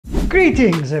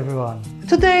Greetings everyone!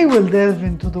 Today we'll delve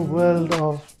into the world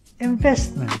of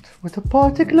investment with a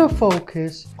particular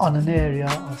focus on an area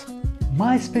of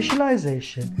my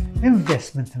specialization,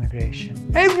 investment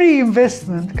immigration. Every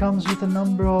investment comes with a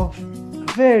number of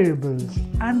variables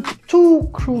and two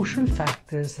crucial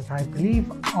factors that I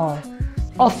believe are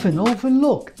often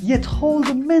overlooked yet hold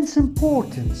immense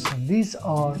importance, and these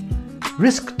are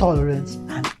risk tolerance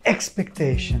and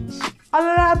expectations.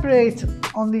 I'll elaborate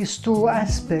on these two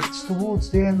aspects towards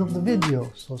the end of the video,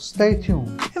 so stay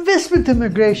tuned. Investment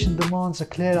immigration demands a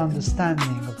clear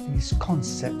understanding of these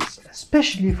concepts,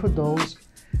 especially for those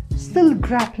still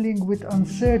grappling with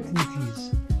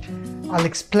uncertainties. I'll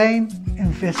explain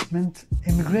investment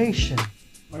immigration,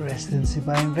 residency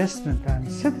by investment, and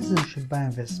citizenship by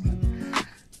investment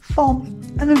from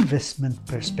an investment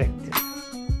perspective,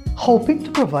 hoping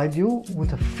to provide you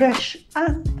with a fresh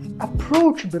and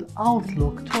approachable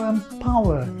outlook to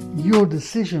empower your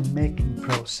decision-making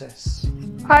process.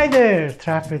 Hi there,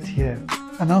 Trafford here,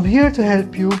 and I'm here to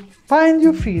help you find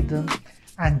your freedom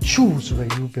and choose where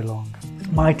you belong.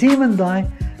 My team and I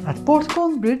at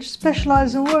Portico Bridge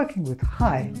specialize in working with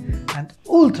high and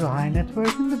ultra-high net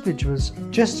worth individuals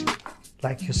just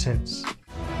like yourselves.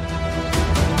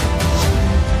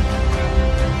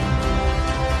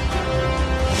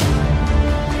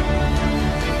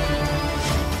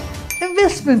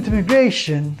 Investment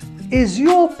immigration is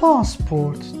your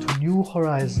passport to new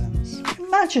horizons.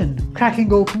 Imagine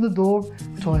cracking open the door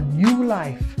to a new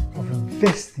life of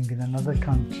investing in another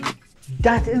country.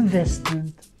 That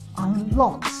investment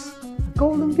unlocks a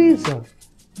golden visa,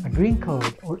 a green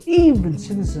card, or even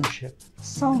citizenship.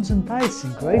 Sounds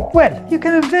enticing, right? Well, you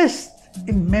can invest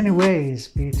in many ways,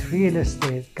 be it real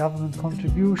estate, government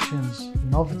contributions,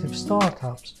 innovative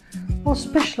startups, or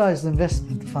specialized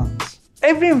investment funds.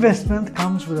 Every investment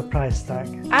comes with a price tag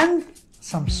and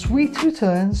some sweet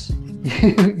returns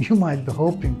you might be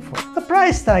hoping for. The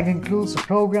price tag includes the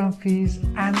program fees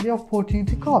and the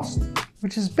opportunity cost,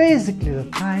 which is basically the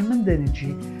time and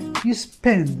energy you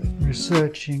spend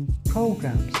researching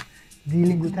programs,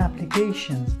 dealing with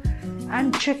applications,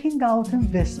 and checking out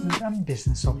investment and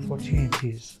business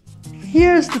opportunities.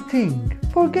 Here's the thing,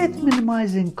 forget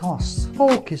minimizing costs,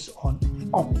 focus on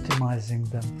optimizing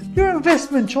them. Your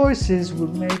investment choices will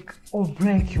make or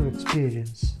break your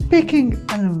experience. Picking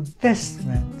an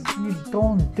investment you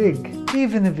don't dig,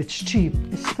 even if it's cheap,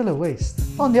 is still a waste.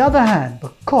 On the other hand,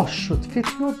 the cost should fit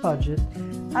your budget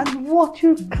and what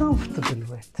you're comfortable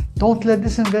with. Don't let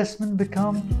this investment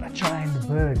become a giant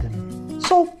burden.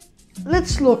 So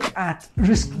let's look at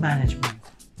risk management.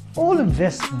 All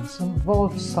investments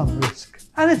involve some risk,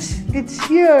 and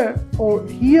here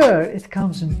it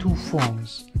comes in two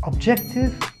forms: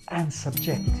 objective and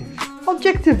subjective.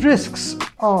 Objective risks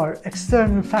are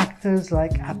external factors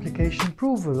like application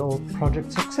approval or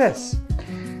project success.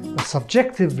 The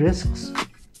subjective risks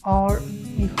are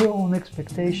your own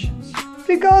expectations.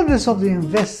 Regardless of the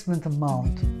investment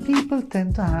amount, people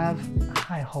tend to have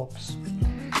high hopes.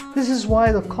 This is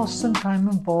why the cost and time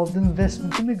involved in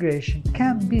investment immigration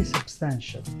can be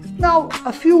substantial. Now,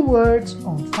 a few words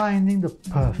on finding the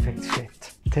perfect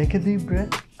fit. Take a deep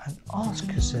breath and ask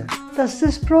yourself, does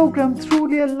this program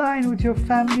truly align with your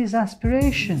family's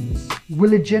aspirations?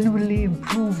 Will it genuinely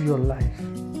improve your life?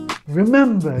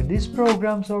 Remember, these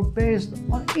programs are based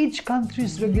on each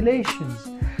country's regulations,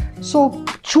 so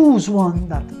choose one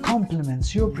that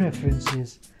complements your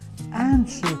preferences and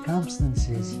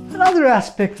circumstances. Another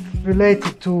aspect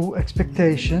related to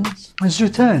expectations is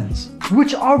returns,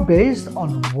 which are based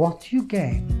on what you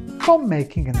gain from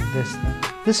making an investment.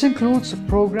 This includes the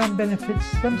program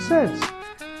benefits themselves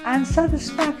and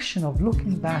satisfaction of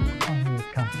looking back on your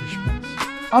accomplishments.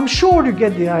 I'm sure you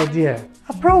get the idea.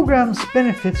 A program's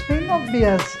benefits may not be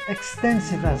as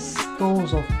extensive as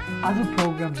those of other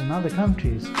programs in other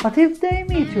countries, but if they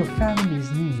meet your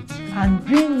family's needs and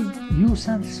bring you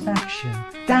satisfaction,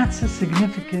 that's a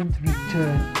significant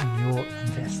return on your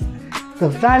investment. The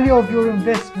value of your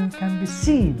investment can be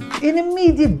seen in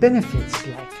immediate benefits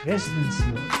like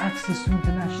residency or access to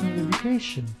international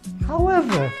education.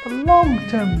 However, the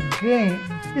long-term gain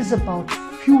is about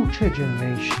future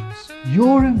generations.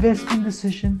 Your investment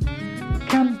decision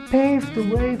can pave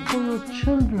the way for your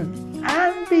children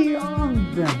and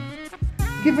beyond them,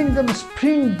 giving them a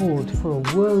springboard for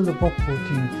a world of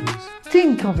opportunities.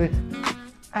 Think of it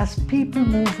as people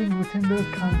moving within their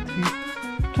country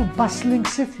to bustling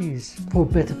cities for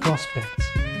better prospects.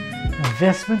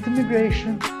 Investment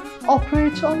immigration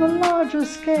operates on a larger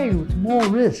scale with more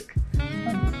risk,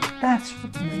 and that's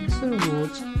what makes the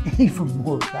rewards even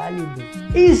more valuable.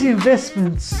 Easy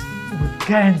investments with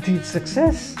guaranteed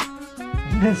success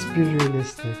Let's be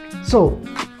realistic. So,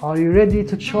 are you ready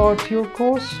to chart your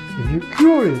course? If you're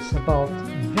curious about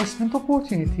investment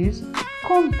opportunities,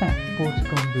 contact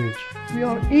Portico Bridge. We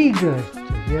are eager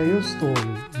to hear your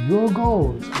story, your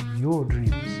goals, and your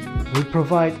dreams. We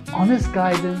provide honest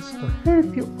guidance to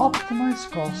help you optimize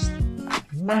costs and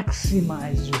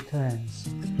maximize returns.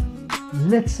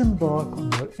 Let's embark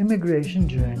on your immigration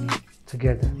journey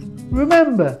together.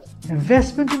 Remember,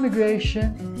 investment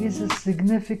immigration is a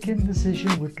significant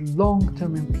decision with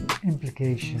long-term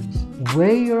implications.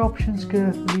 Weigh your options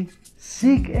carefully,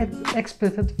 seek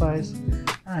expert advice,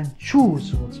 and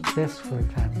choose what's best for your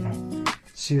family.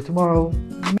 See you tomorrow.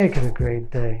 Make it a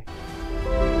great day.